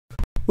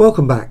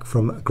Welcome back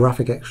from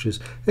Graphic Extras.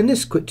 In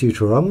this quick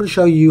tutorial I'm going to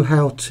show you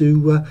how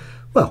to,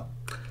 a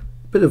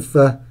bit of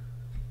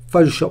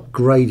Photoshop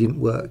gradient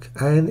work,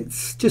 and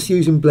it's just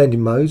using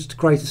blending modes to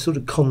create a sort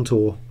of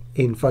contour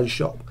in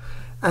Photoshop.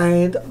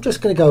 And I'm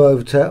just going to go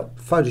over to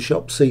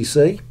Photoshop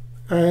CC,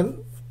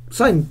 and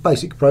same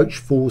basic approach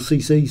for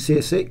CC,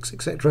 CS6,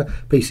 etc.,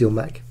 PC or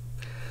Mac.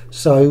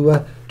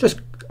 So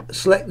just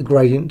select the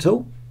gradient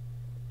tool,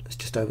 it's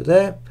just over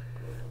there,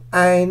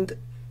 and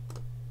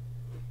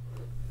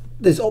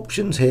there's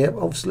options here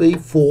obviously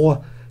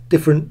for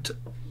different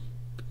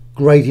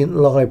gradient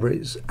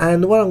libraries,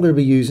 and the one I'm going to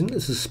be using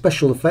is the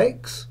special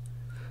effects.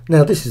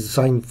 Now this is the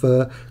same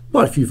for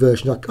quite a few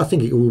versions. I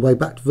think it all the way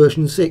back to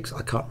version 6,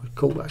 I can't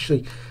recall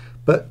actually,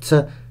 but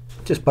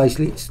just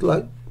basically it's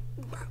like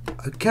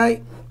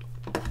okay,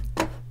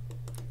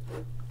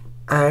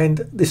 and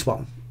this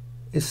one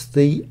is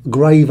the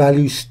grey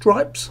value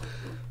stripes.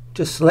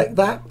 Just select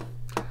that,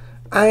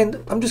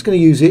 and I'm just going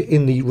to use it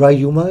in the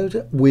radial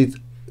mode with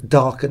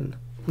darken.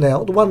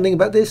 Now the one thing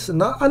about this,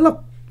 and I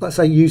love, let's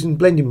say, using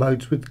blending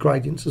modes with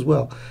gradients as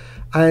well,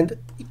 and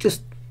you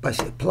just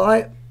basically apply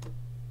it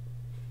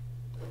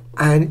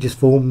and it just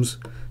forms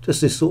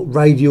just this sort of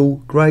radial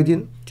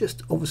gradient,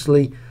 just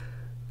obviously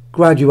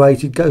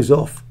graduated, goes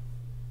off,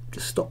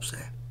 just stops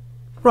there.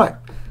 Right,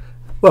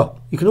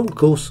 well, you can of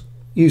course,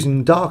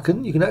 using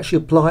darken, you can actually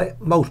apply it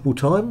multiple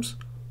times,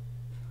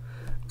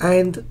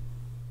 and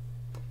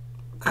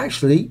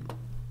actually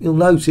you'll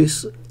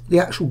notice the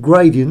actual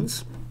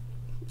gradients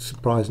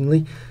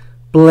surprisingly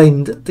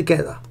blend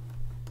together,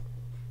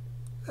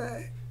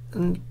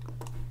 and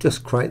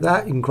just create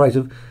that. You can create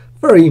a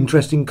very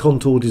interesting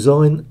contour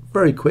design,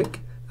 very quick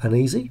and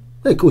easy.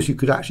 And of course you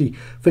could actually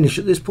finish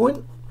at this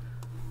point.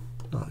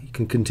 You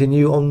can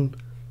continue on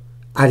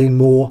adding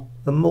more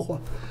and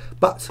more,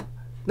 but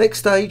next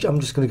stage I'm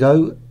just going to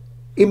go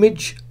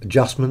image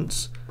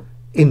adjustments,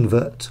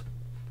 invert,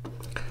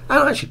 and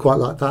I actually quite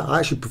like that. I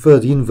actually prefer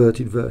the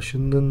inverted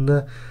version than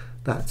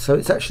that. So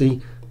it's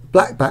actually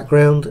black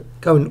background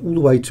going all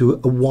the way to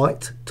a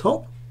white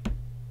top,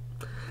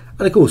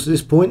 and of course at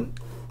this point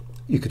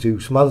you could do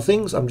some other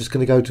things. I'm just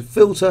going to go to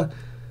filter,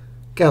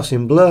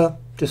 Gaussian blur,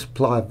 just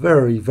apply a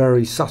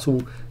very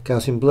subtle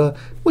Gaussian blur,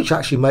 which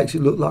actually makes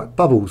it look like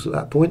bubbles at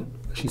that point.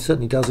 Actually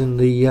certainly does in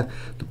the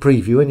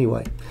preview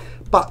anyway.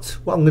 But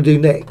what I'm going to do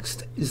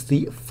next is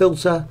the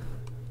filter,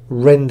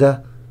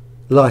 render,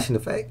 lighting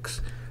effects.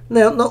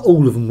 Now not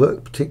all of them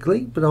work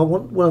particularly, but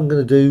what I'm going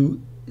to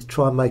do is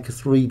try and make a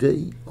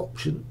 3D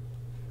option.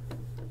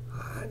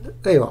 And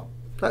there you are.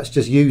 That's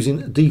just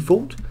using a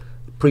default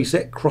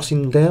preset,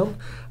 crossing down,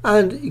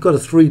 and you've got a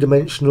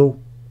three-dimensional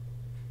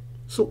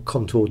sort of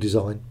contour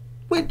design,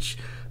 which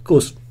of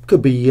course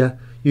could be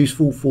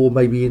useful for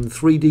maybe in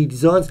 3D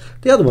designs.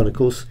 The other one of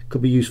course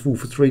could be useful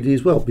for 3D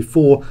as well,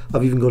 before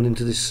I've even gone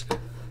into this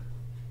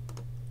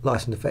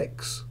lighting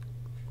effects.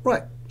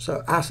 Right,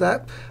 so as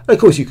that, and of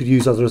course you could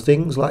use other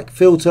things like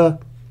filter,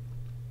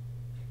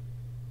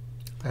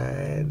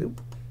 and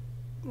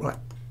right,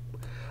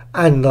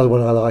 and another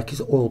one I like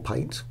is oil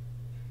paint,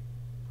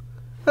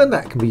 and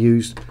that can be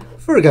used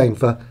for, again,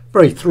 for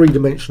very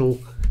three-dimensional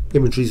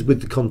imageries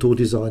with the contour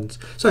designs.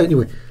 So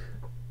anyway,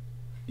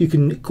 you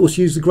can of course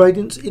use the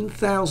gradients in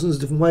thousands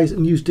of different ways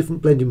and use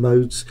different blending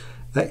modes,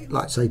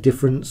 like say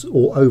difference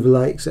or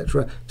overlay,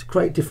 etc., to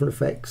create different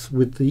effects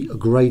with the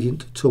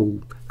gradient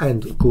tool,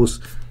 and of course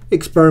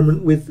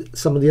experiment with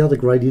some of the other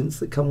gradients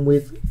that come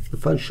with the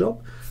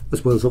Photoshop,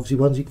 as well as obviously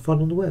ones you can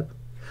find on the web.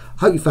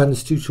 I hope you found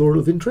this tutorial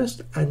of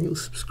interest, and you'll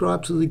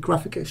subscribe to the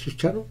Graphic Extras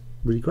channel.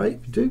 Really great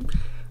if you do,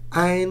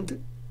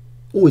 and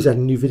always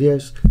adding new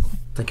videos.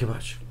 Thank you very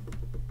much.